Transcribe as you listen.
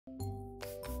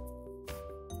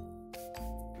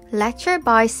Lecture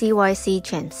by CYC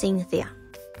Chen Cynthia.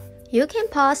 You can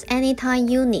pause anytime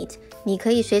you need. 你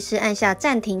可以随时按下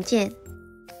暂停键。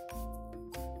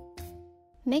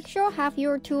Make sure have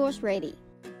your tools ready.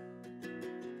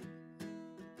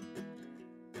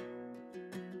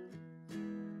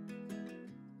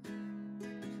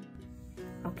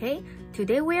 Okay,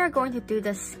 today we are going to do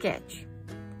the sketch.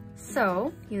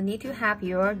 So, you need to have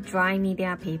your dry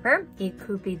media paper. It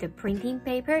could be the printing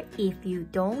paper if you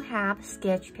don't have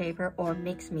sketch paper or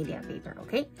mixed media paper,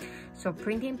 okay? So,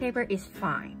 printing paper is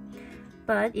fine.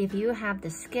 But if you have the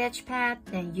sketch pad,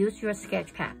 then use your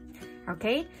sketch pad,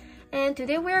 okay? And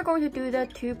today we are going to do the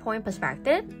 2-point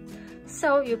perspective.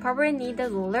 So, you probably need the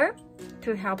ruler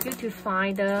to help you to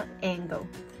find the angle,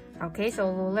 okay?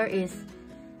 So, ruler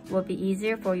will be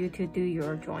easier for you to do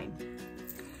your drawing.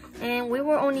 And we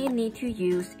will only need to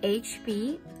use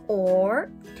HB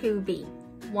or 2B,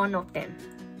 one of them,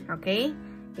 okay?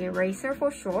 Eraser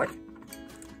for short,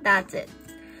 that's it.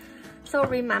 So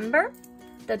remember,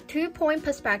 the 2-point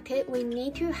perspective, we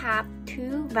need to have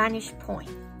 2 vantage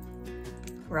points,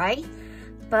 right?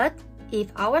 But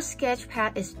if our sketch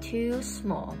pad is too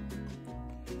small,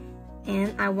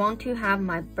 and I want to have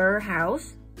my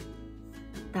birdhouse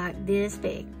like this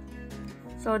big,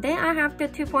 so then I have the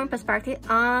 2-point perspective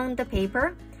on the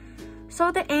paper.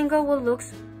 So the angle will look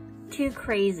too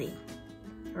crazy,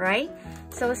 right?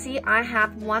 So see, I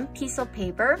have one piece of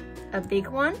paper, a big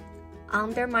one,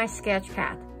 under my sketch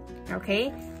pad,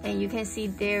 okay? And you can see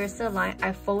there's a line.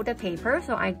 I fold the paper,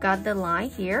 so I got the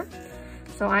line here.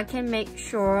 So I can make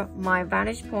sure my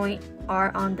vantage point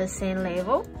are on the same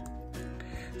level.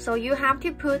 So you have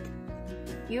to put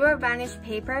your vantage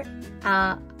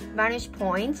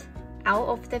point out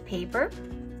of the paper,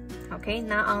 okay?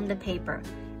 Not on the paper,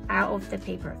 out of the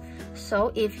paper.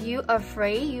 So if you're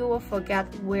afraid you will forget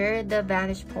where the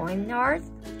vantage point are,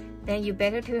 then you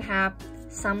better to have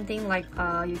something like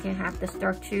you can have the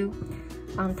structure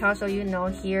on top, so you know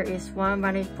here is one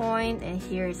vantage point and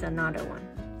here is another one.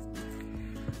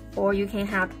 Or you can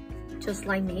have, just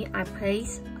like me, I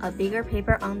place a bigger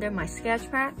paper under my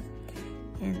sketch pad,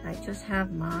 and I just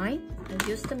have mine. I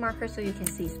use the marker so you can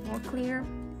see it's more clear.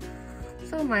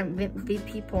 So my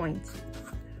VP point,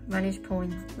 vantage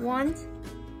point 1,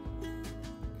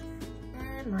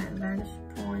 and my vantage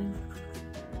point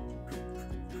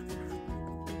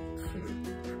 2.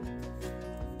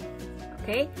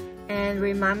 Okay, and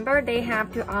remember they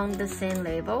have to on the same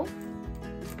level.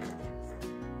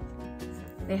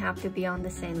 They have to be on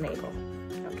the same level,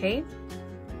 okay?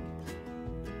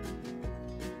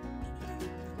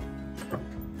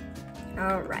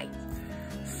 All right,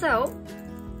 so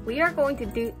we are going to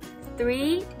do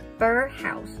 3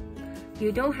 birdhouse.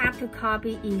 You don't have to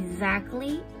copy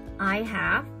exactly I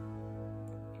have,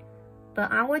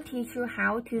 but I will teach you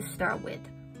how to start with,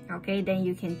 okay? Then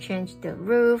you can change the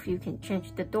roof, you can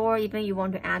change the door, even you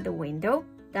want to add the window.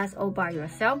 That's all by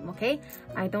yourself, okay?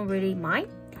 I don't really mind.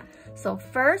 So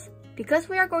first, because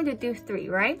we are going to do 3,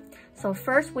 right? So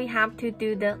first we have to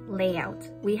do the layout.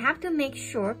 We have to make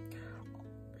sure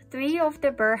 3 of the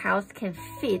birdhouse can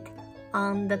fit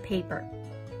on the paper,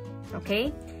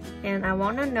 okay? And I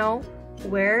want to know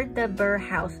where the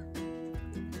birdhouse.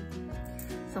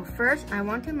 So first, I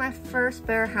want to my first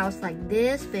birdhouse like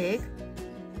this big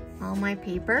on my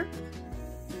paper.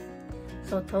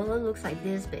 So total looks like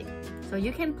this big. So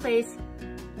you can place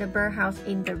the birdhouse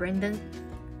in the random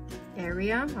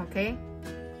area, okay?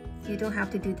 You don't have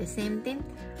to do the same thing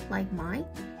like mine.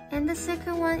 And the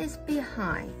second one is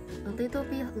behind, a little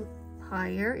bit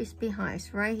higher is behind,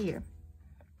 it's right here.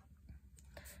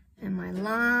 And my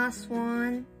last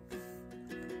one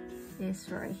is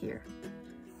right here,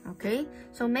 okay?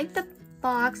 So make the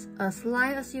box as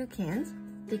light as you can,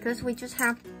 because we just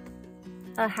have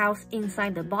a house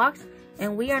inside the box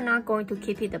and we are not going to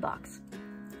keep it the box,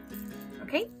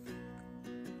 okay?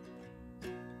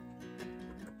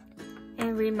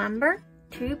 And remember,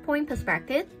 2-point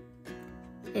perspective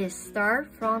is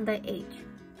start from the edge,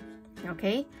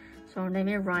 okay? So let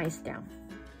me write it down.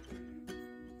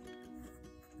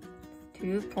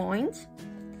 2 points,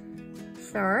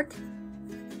 start,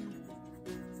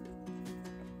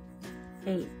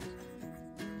 8.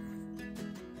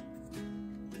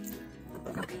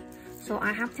 Okay, so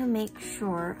I have to make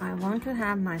sure I want to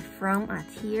have my front at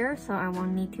here, so I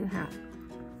won't need to have.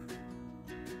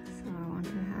 So I want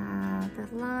to have the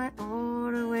line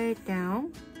all the way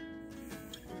down.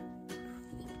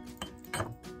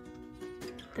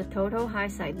 The total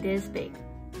height like this big.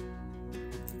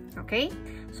 Okay,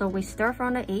 so we start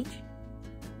from the edge,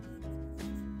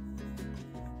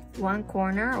 one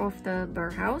corner of the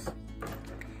birdhouse.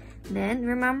 Then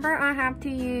remember I have to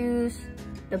use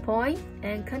the point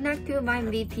and connect to my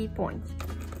VP point.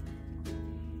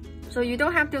 So you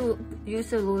don't have to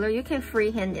use a ruler, you can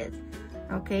freehand it,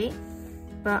 okay?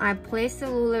 But I place the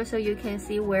ruler so you can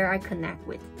see where I connect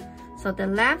with. So the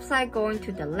left side going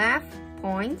to the left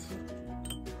point,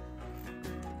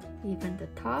 even the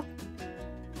top,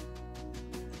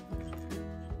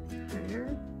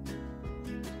 higher.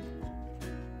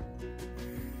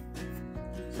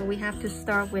 So we have to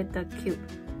start with the cube,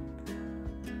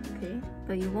 okay?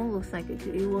 But it won't look like a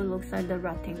cube, it will look like the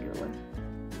rectangular,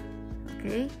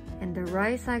 okay? And the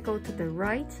right side go to the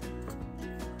right.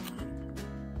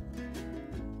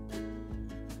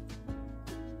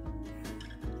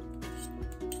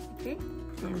 Okay,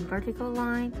 and vertical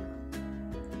line.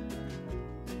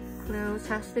 Close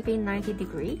has to be 90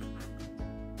 degrees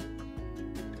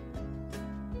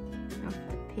of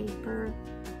the paper.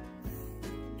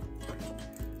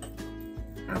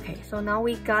 Okay, so now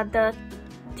we got the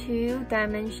 2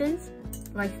 dimensions,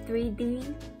 like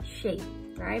 3D shape,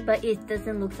 right? But it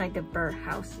doesn't look like the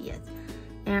birdhouse yet.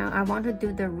 And I want to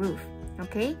do the roof,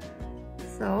 okay?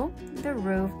 So the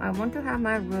roof, I want to have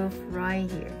my roof right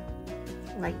here,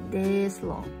 like this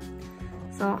long.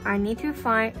 So I need to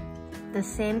find the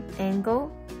same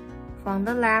angle from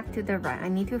the left to the right. I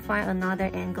need to find another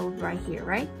angle right here,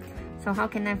 right? So how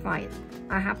can I find it?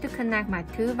 I have to connect my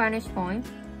 2 vantage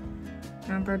points.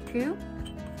 Number 2,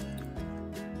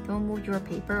 don't move your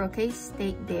paper, okay?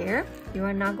 Stay there. You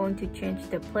are not going to change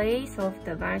the place of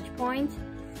the vantage point,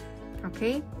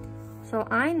 okay? So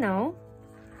I know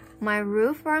my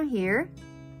roof from here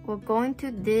will go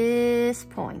to this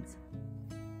point,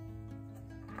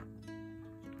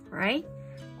 right?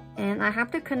 And I have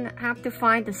to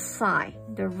find the side,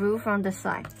 the roof on the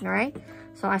side, right?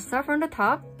 So I start from the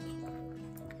top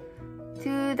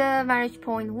to the vantage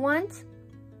point 1.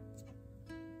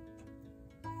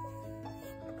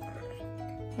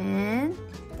 And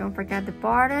don't forget the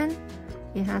bottom,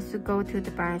 it has to go to the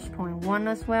vantage point 1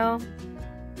 as well.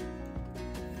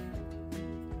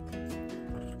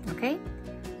 Okay,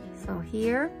 so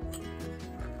here,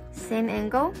 same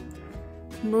angle,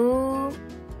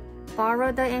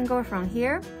 borrow the angle from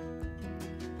here,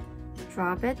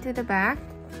 drop it to the back,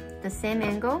 the same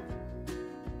angle,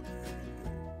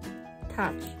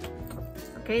 touch.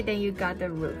 Okay, then you got the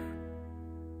roof.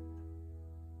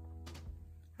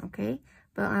 Okay,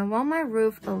 but I want my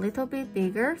roof a little bit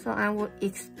bigger, so I will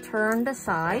turn the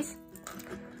size.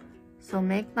 So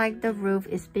make like the roof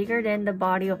is bigger than the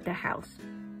body of the house.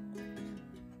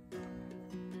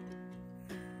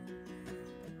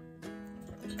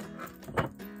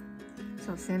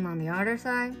 So same on the other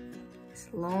side, it's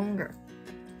longer.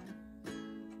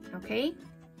 Okay,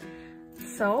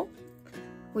 so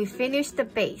we finished the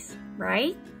base,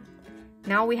 right?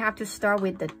 Now we have to start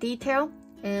with the detail.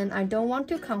 And I don't want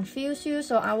to confuse you,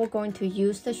 so I will going to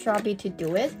use the Sharpie to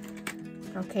do it,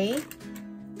 okay?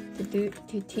 To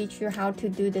teach you how to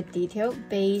do the detail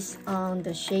based on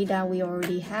the shade that we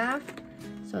already have.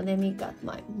 So let me get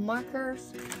my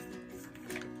markers.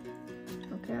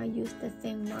 Okay, I use the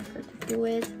same marker to do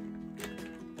it.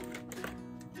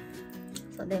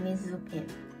 So let me zoom in.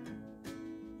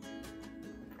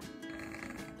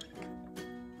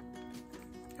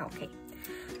 Okay,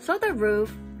 so the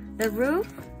roof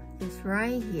is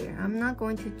right here. I'm not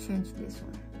going to change this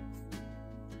one.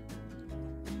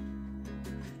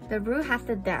 The roof has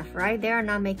the depth, right? They are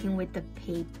not making with the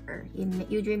paper. You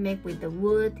usually make with the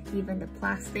wood, even the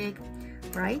plastic,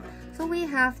 right? So we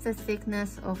have the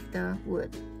thickness of the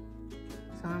wood.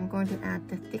 So I'm going to add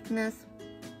the thickness.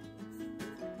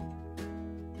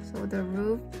 So the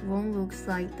roof won't look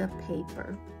like the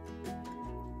paper.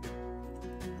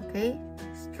 Okay,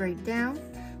 straight down.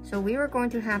 So we were going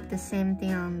to have the same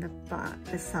thing on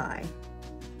the side,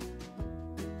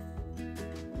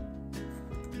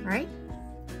 right?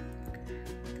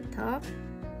 The top.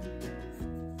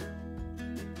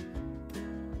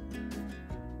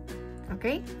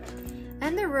 Okay,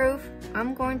 and the roof,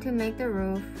 I'm going to make the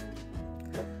roof.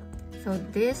 So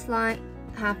this line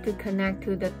have to connect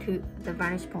to the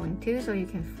vantage point 2, so you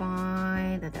can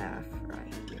find the depth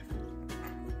right here.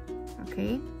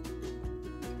 Okay.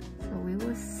 So we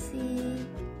will see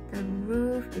the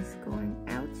roof is going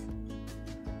out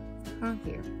from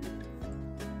here.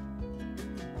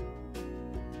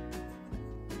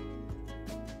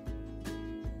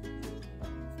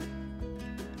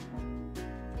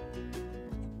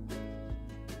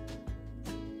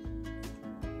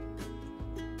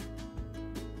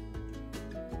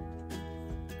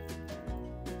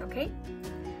 Okay,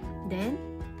 then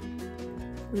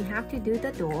we have to do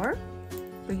the door.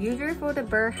 So usually for the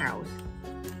birdhouse,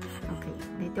 okay,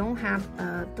 they don't have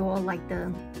a door like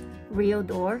the real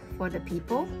door for the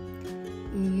people.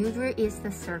 Usually it's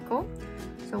the circle.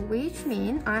 So which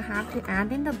means I have to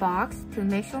add in the box to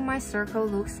make sure my circle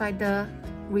looks like the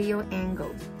real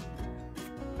angle.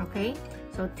 Okay,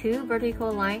 so 2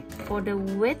 vertical lines for the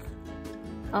width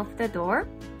of the door.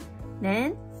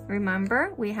 Then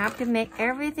remember, we have to make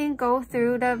everything go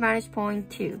through the vantage point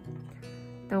too.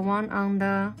 The one on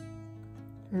the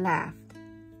left.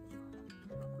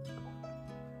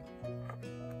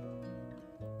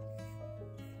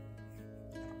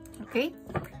 Okay,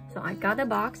 so I got the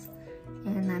box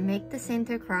and I make the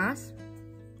center cross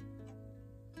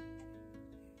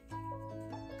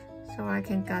so I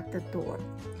can cut the door,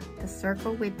 the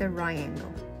circle with the right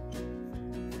angle.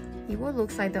 It will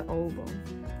look like the oval,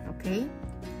 okay?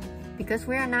 Because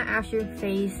we are not actually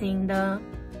facing the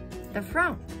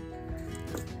front.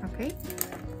 Okay,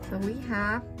 so we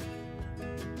have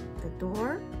the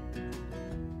door,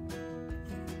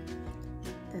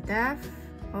 the depth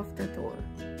of the door.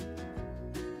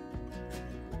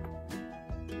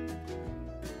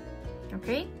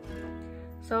 Okay,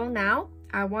 so now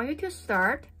I want you to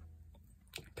start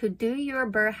to do your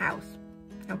birdhouse.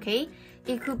 Okay,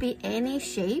 it could be any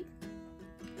shape,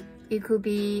 it could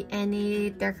be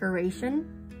any decoration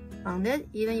on it.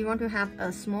 Even you want to have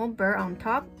a small bird on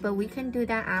top, but we can do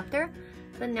that after.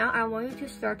 But now I want you to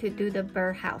start to do the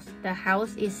birdhouse, the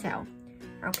house itself.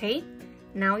 Okay,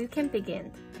 now you can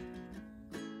begin.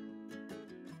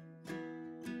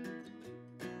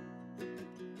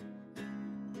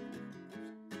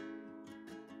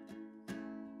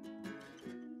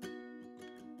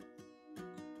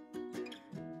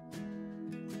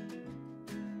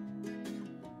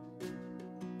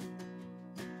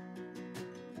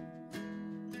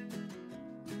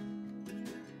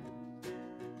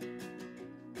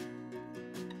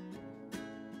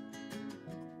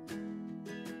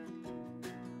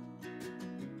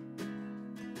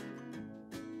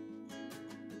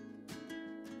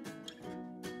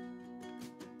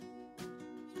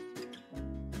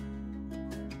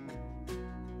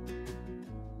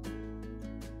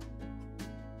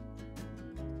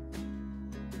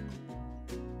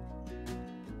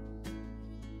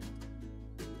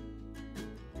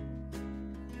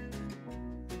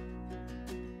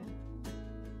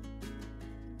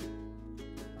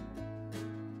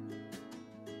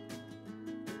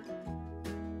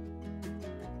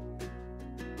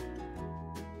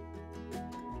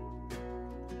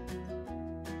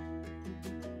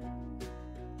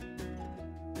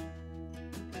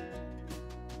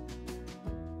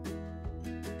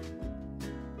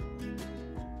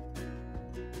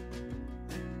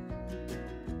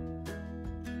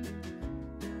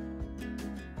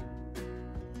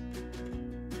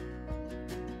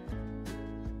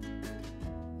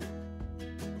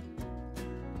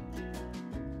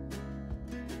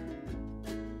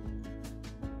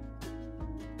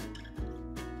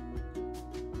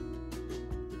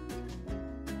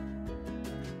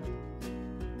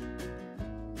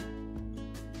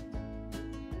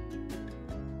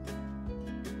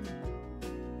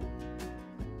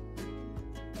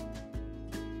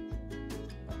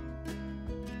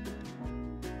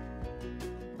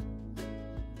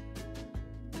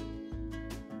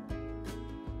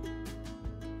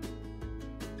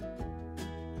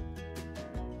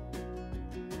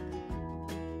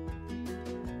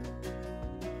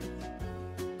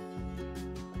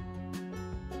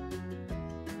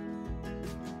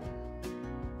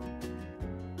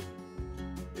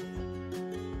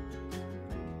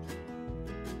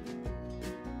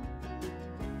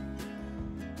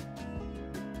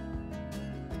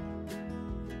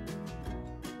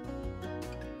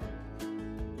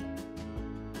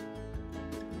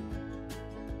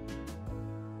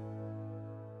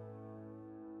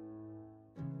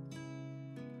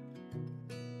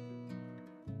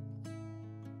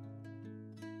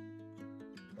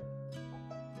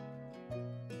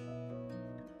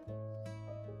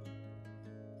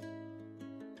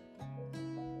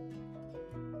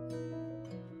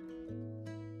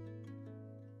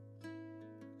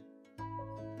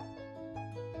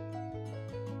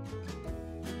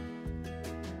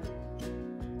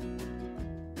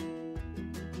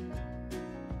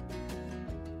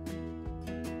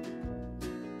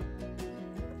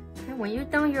 When you're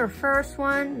done your first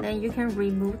one, then you can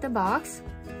remove the box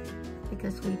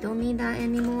because we don't need that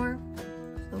anymore.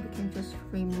 So we can just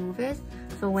remove it.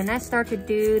 So when I start to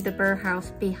do the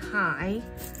birdhouse behind,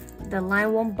 the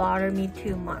line won't bother me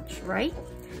too much, right?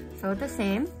 So the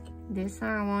same, this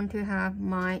time I want to have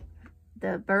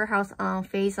the birdhouse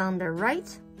face on the right.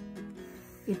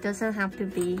 It doesn't have to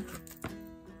be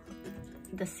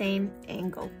the same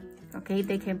angle, okay?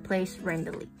 They can place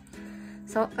randomly.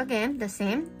 So again, the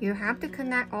same. You have to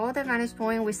connect all the vantage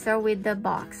point. We start with the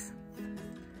box.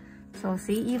 So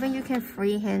see, even you can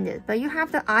freehand it, but you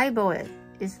have to eyeball it.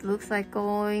 It looks like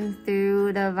going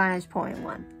through the vantage point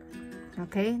one.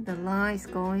 Okay, the line is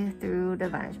going through the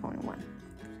vantage point one.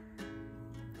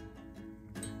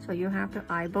 So you have to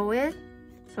eyeball it.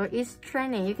 So it's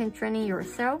training. You can train it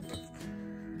yourself.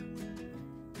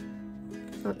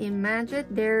 So imagine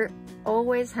there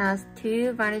always has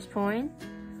two vantage points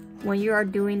when you are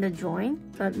doing the drawing,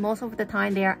 but most of the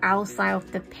time they are outside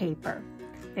of the paper.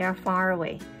 They are far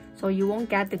away. So you won't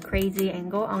get the crazy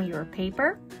angle on your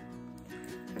paper.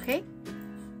 Okay?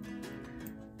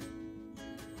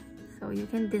 So you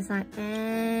can design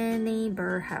any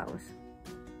birdhouse.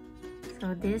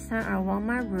 So this time I want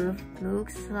my roof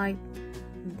looks like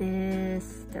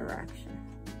this direction.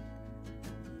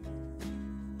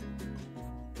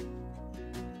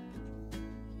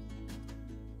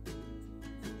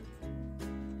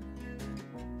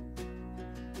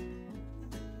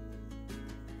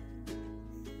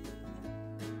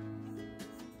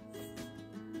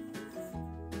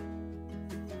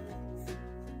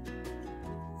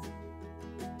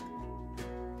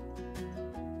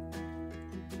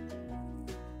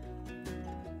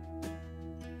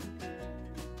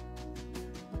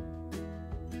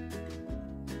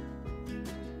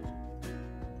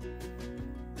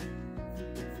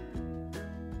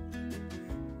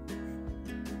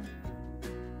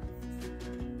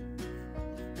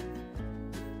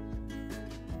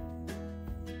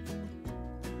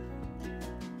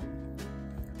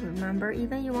 Remember,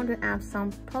 even you want to add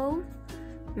some poles,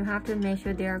 you have to make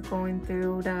sure they are going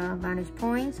through the vantage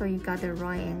point so you got the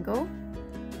right angle.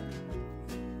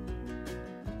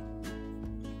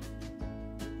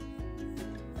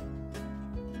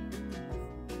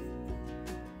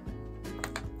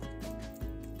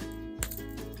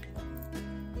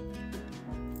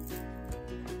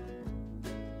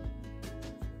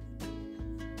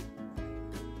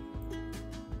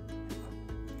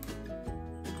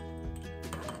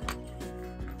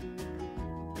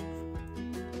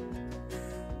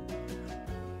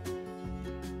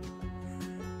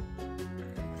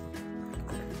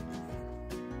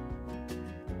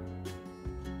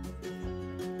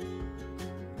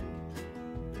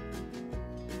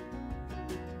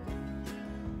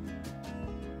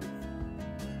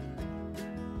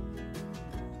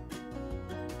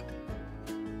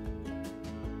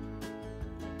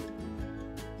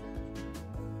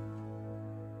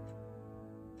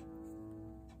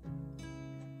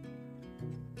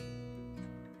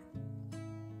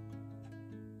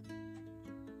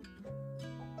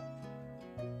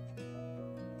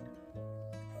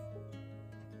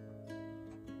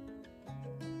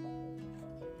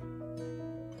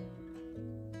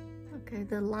 Okay,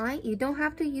 the line, you don't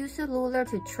have to use a ruler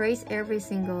to trace every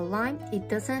single line. It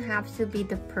doesn't have to be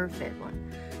the perfect one.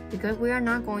 Because we are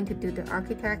not going to do the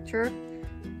architecture,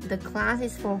 the class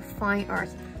is for fine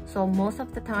arts. So most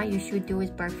of the time you should do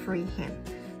it by freehand.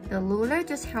 The ruler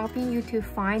just helping you to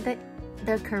find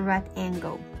the correct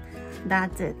angle.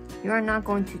 That's it. You are not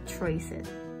going to trace it.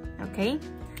 Okay?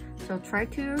 So try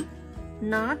to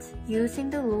not using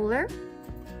the ruler.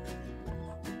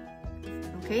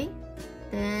 Okay?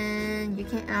 Then you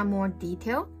can add more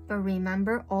detail, but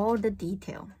remember all the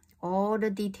detail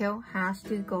has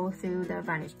to go through the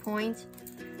vantage point.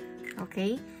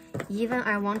 Okay, even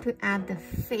I want to add the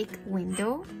fake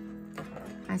window,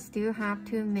 I still have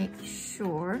to make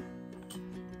sure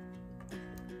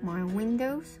my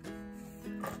windows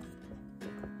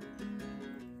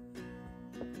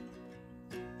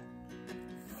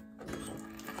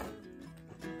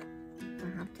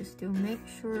still make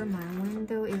sure my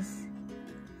window is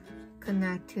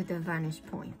connect to the vantage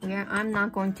point where I'm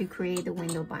not going to create the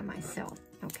window by myself.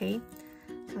 Okay,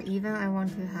 so even I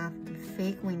want to have the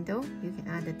fake window, you can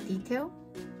add the detail.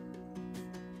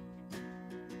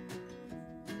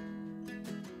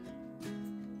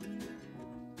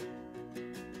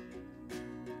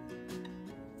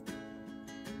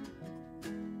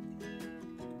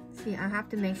 See, I have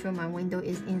to make sure my window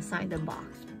is inside the box.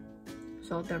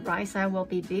 So the right side will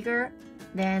be bigger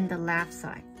than the left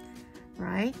side,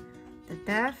 right? The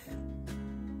depth.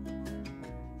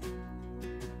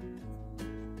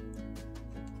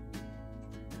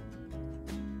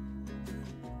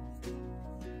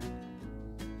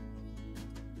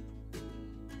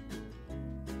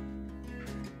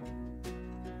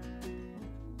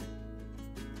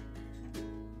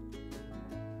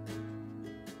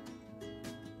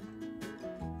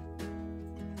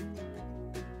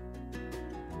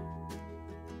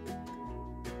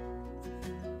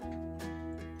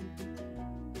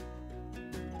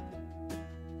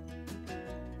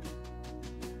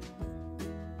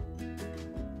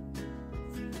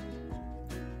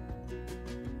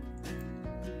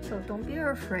 So don't be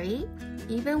afraid.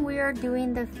 Even we are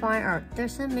doing the fine art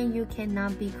doesn't mean you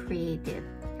cannot be creative,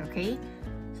 okay?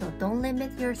 So don't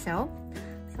limit yourself.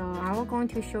 So I'm going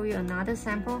to show you another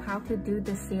sample how to do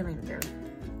the cylinder,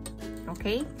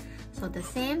 okay? So the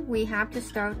same, we have to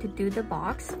start to do the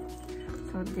box.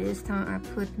 So this time I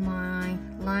put my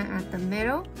line at the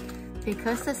middle.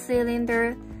 Because the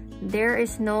cylinder,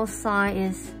 there's no side,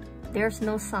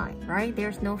 right?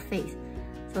 There's no face.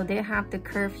 So they have the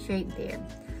curved shape there.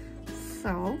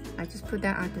 So I just put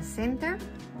that at the center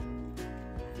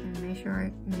and make sure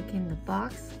I'm making the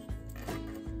box.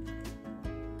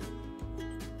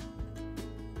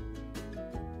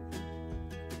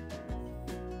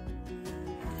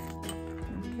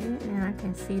 Okay, and I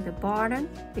can see the bottom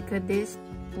because this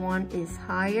one is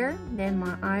higher than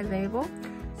my eye level,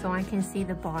 so I can see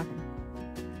the bottom.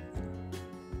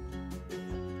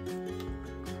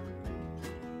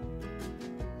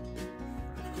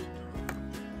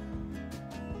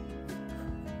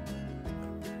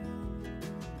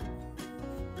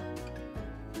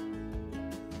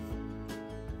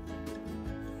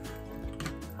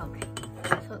 Okay,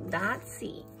 so that's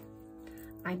it.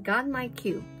 I got my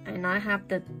cube and I have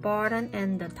the bottom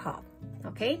and the top,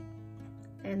 okay?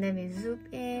 And then we zoom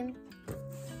in.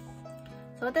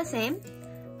 So the same,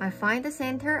 I find the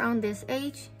center on this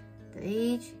edge,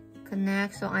 the edge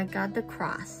connects, so I got the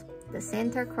cross, the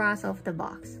center cross of the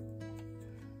box.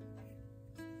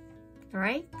 All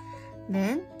right,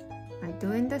 then I'm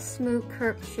doing the smooth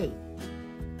curved shape.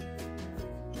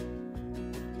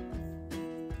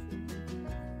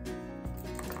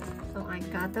 So I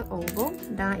got the oval,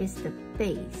 that is the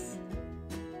base.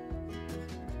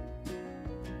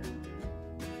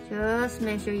 Just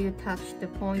make sure you touch the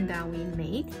point that we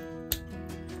made.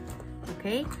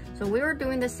 Okay, so we were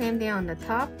doing the same thing on the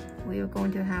top. We are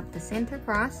going to have the center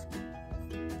cross.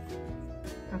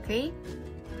 Okay,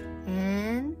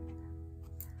 and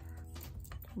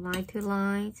line to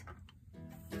line.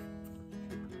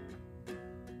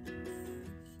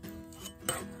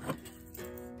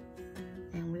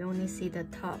 And we only see the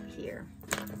top here.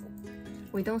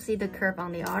 We don't see the curve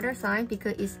on the other side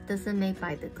because it doesn't make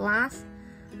by the glass.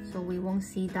 So we won't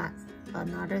see that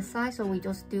another side, so we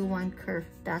just do one curve,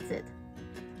 that's it.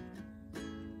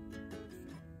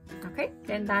 Okay,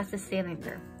 then that's the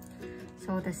cylinder.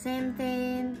 So the same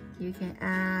thing, you can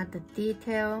add the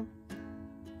detail.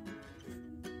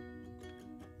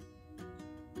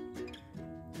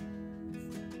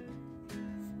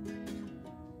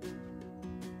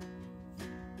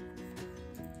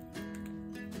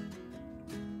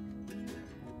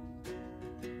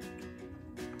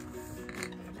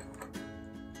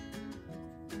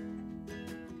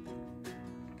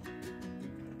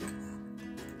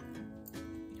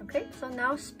 Okay, so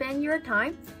now spend your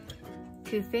time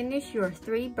to finish your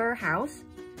 3 birdhouse.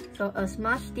 So as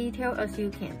much detail as you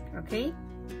can, okay?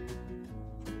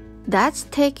 That's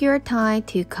take your time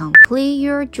to complete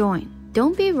your drawing.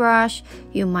 Don't be rushed.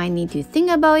 You might need to think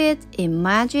about it,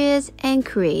 imagine it, and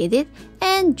create it,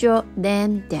 and jot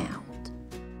them down.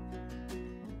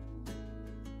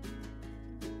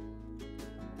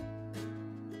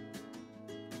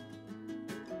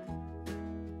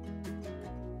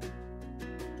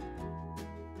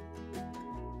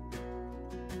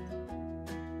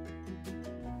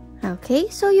 Okay,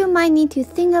 so you might need to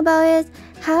think about it.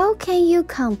 How can you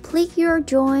complete your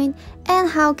drawing and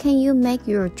how can you make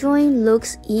your drawing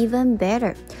looks even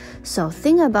better? So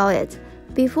think about it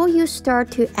before you start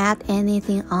to add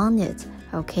anything on it,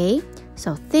 okay?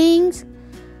 So think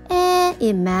and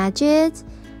imagine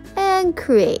and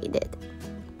create it.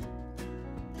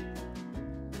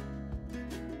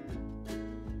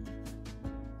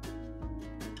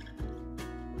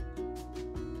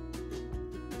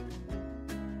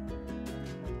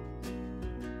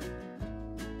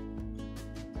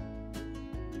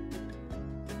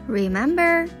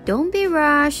 Remember, don't be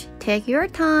rushed, take your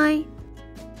time.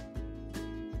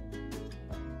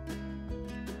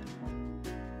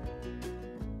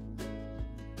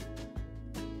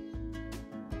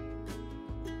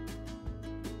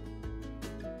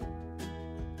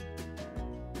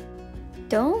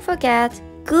 Don't forget,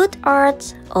 good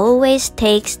art always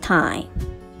takes time.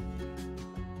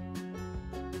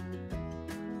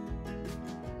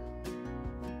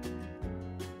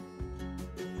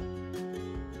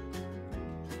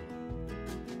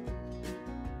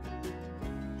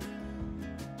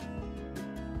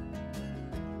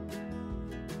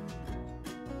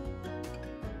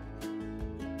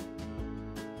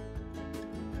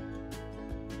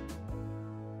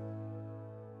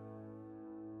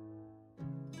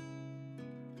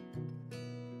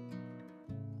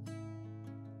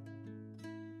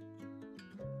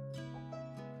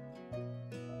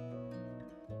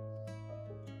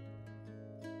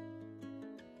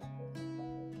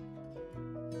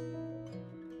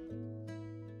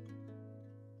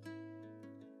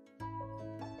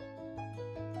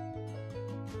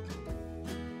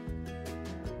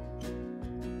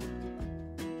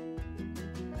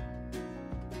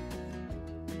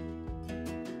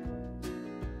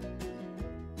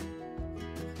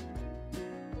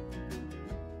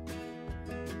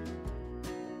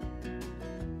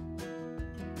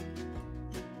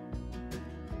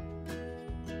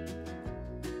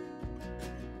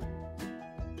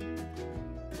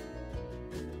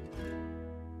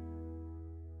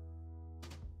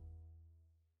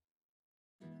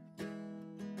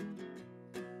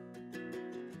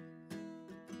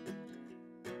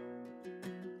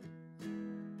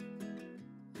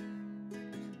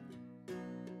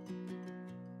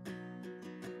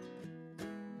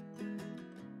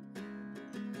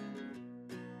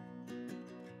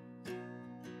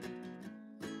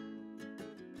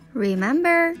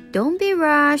 Remember, don't be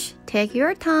rushed. Take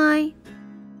your time.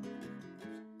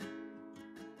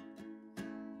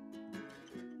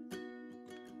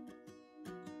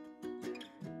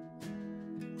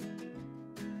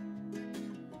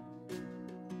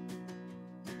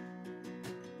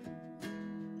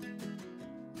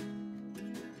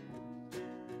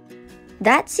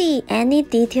 That's it. Any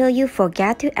detail you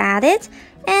forget to add it,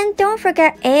 and don't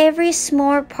forget every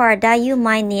small part that you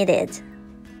might need it.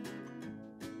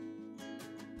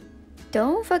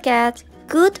 Don't forget,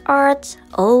 good art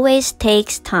always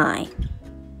takes time.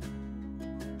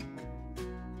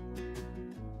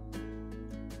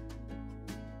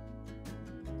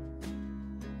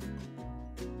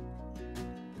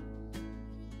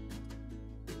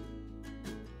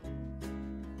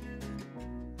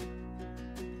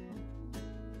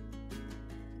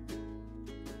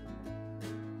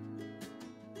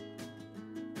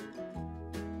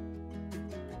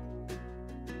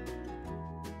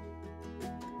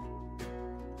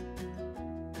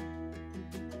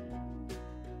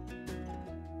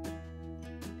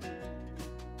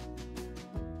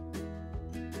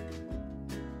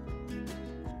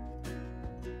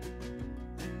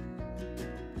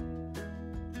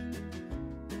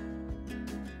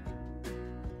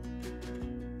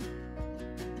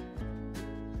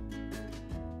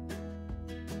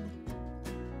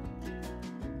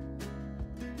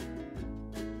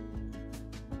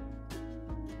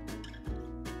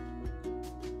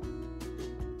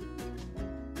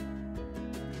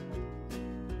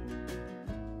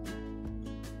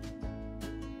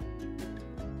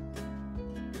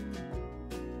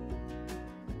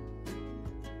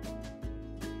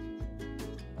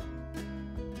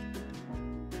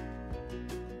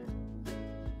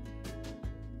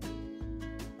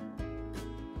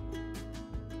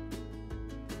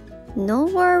 No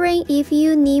worrying if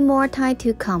you need more time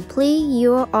to complete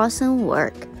your awesome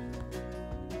work.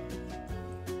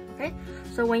 Okay,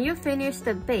 so when you finish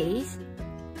the base,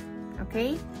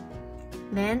 okay,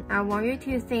 then I want you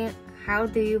to think, how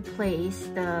do you place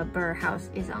the birdhouse?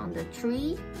 Is on the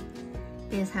tree,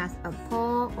 it has a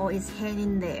pole, or it's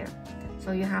hanging there?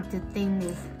 So you have to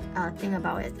think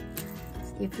about it.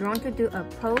 If you want to do a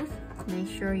pose, make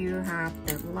sure you have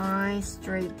the line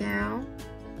straight down.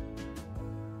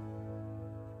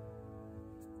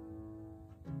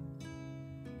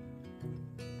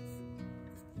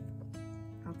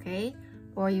 Okay,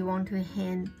 or you want to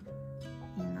hang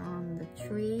on the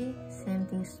tree, same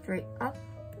thing, straight up,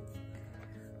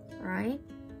 right?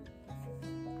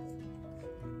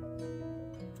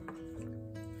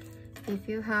 If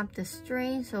you have the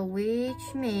string, so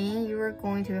which means you are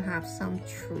going to have some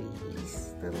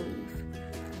trees, the leaf.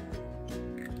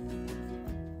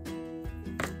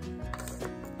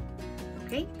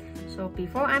 Okay, so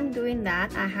before I'm doing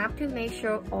that, I have to make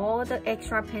sure all the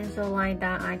extra pencil line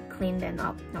that I clean them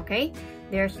up, okay?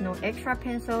 There's no extra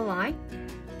pencil line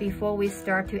before we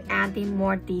start to adding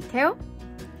more detail,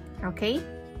 okay?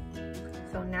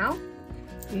 So now,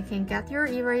 you can get your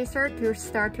eraser to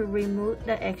start to remove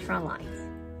the extra lines.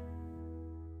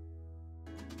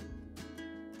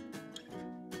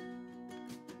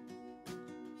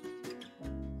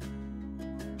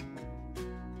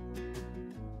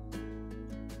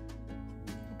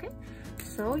 Okay,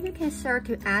 so you can start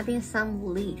to adding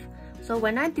some leaf. So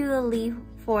when I do a leaf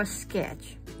for a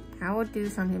sketch, I will do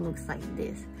something looks like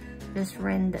this, just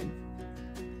random.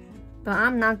 But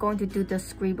I'm not going to do the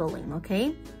scribbling,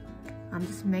 okay? I'm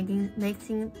just making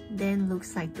them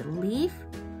looks like the leaf.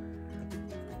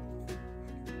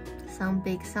 Some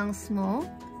big, some small.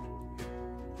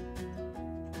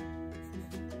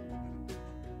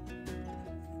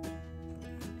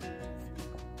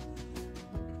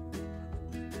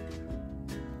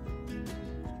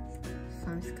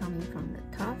 Some is coming from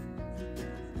the top.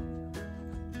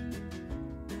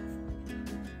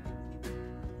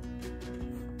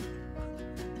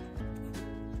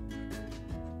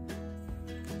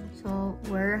 So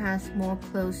where it has more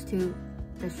close to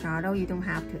the shadow, you don't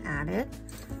have to add it.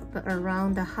 But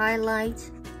around the highlight,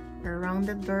 around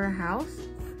the birdhouse,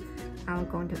 I'm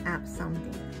going to add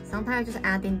something. Sometimes just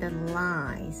adding the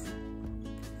lines.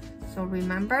 So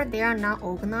remember, they are not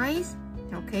organized,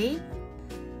 okay?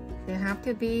 They have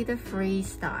to be the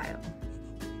freestyle.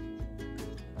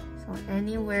 So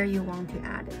anywhere you want to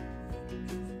add it.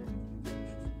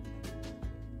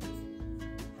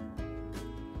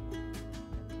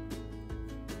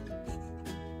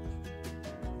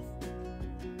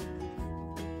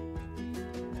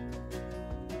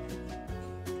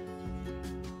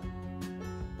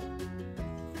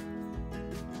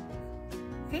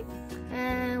 Okay,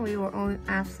 and we will only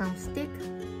add some stick.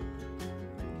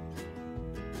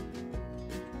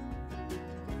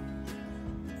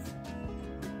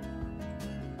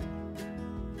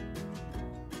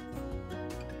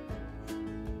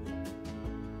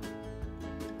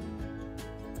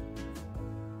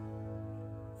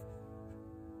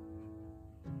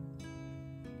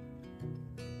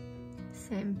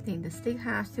 Same thing, the stick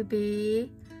has to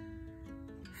be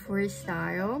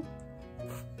freestyle.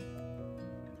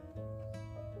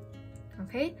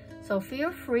 Okay, so feel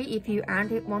free if you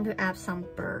want to add some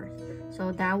birds.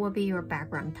 So that will be your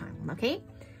background time, okay?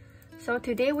 So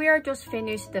today we are just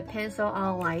finished the pencil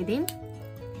outlining.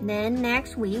 Then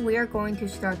next week we are going to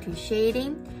start to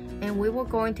shading, and we were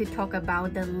going to talk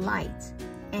about the light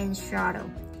and shadow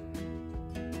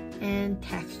and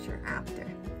texture after,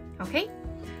 okay?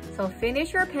 So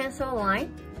finish your pencil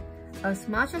line as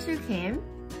much as you can.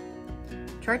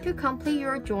 Try to complete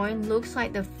your drawing looks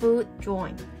like the food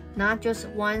drawing, not just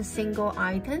one single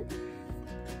item,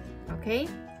 okay?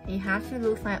 It has to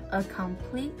look like a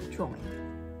complete drawing.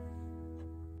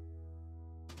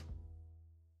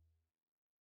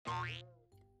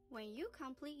 When you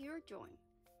complete your drawing,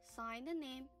 sign the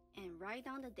name and write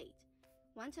down the date.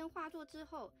 完成画作之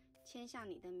后，签下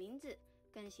你的名字，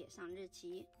更写上日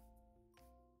期。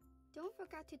Don't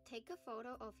forget to take a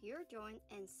photo of your drawing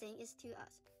and send it to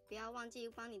us. 不要忘记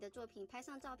帮你的作品拍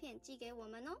上照片寄给我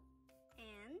们哦。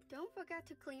And don't forget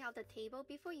to clean out the table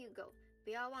before you go. 不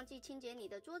要忘记清洁你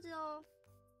的桌子哦。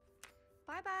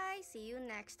Bye bye, see you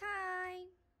next time.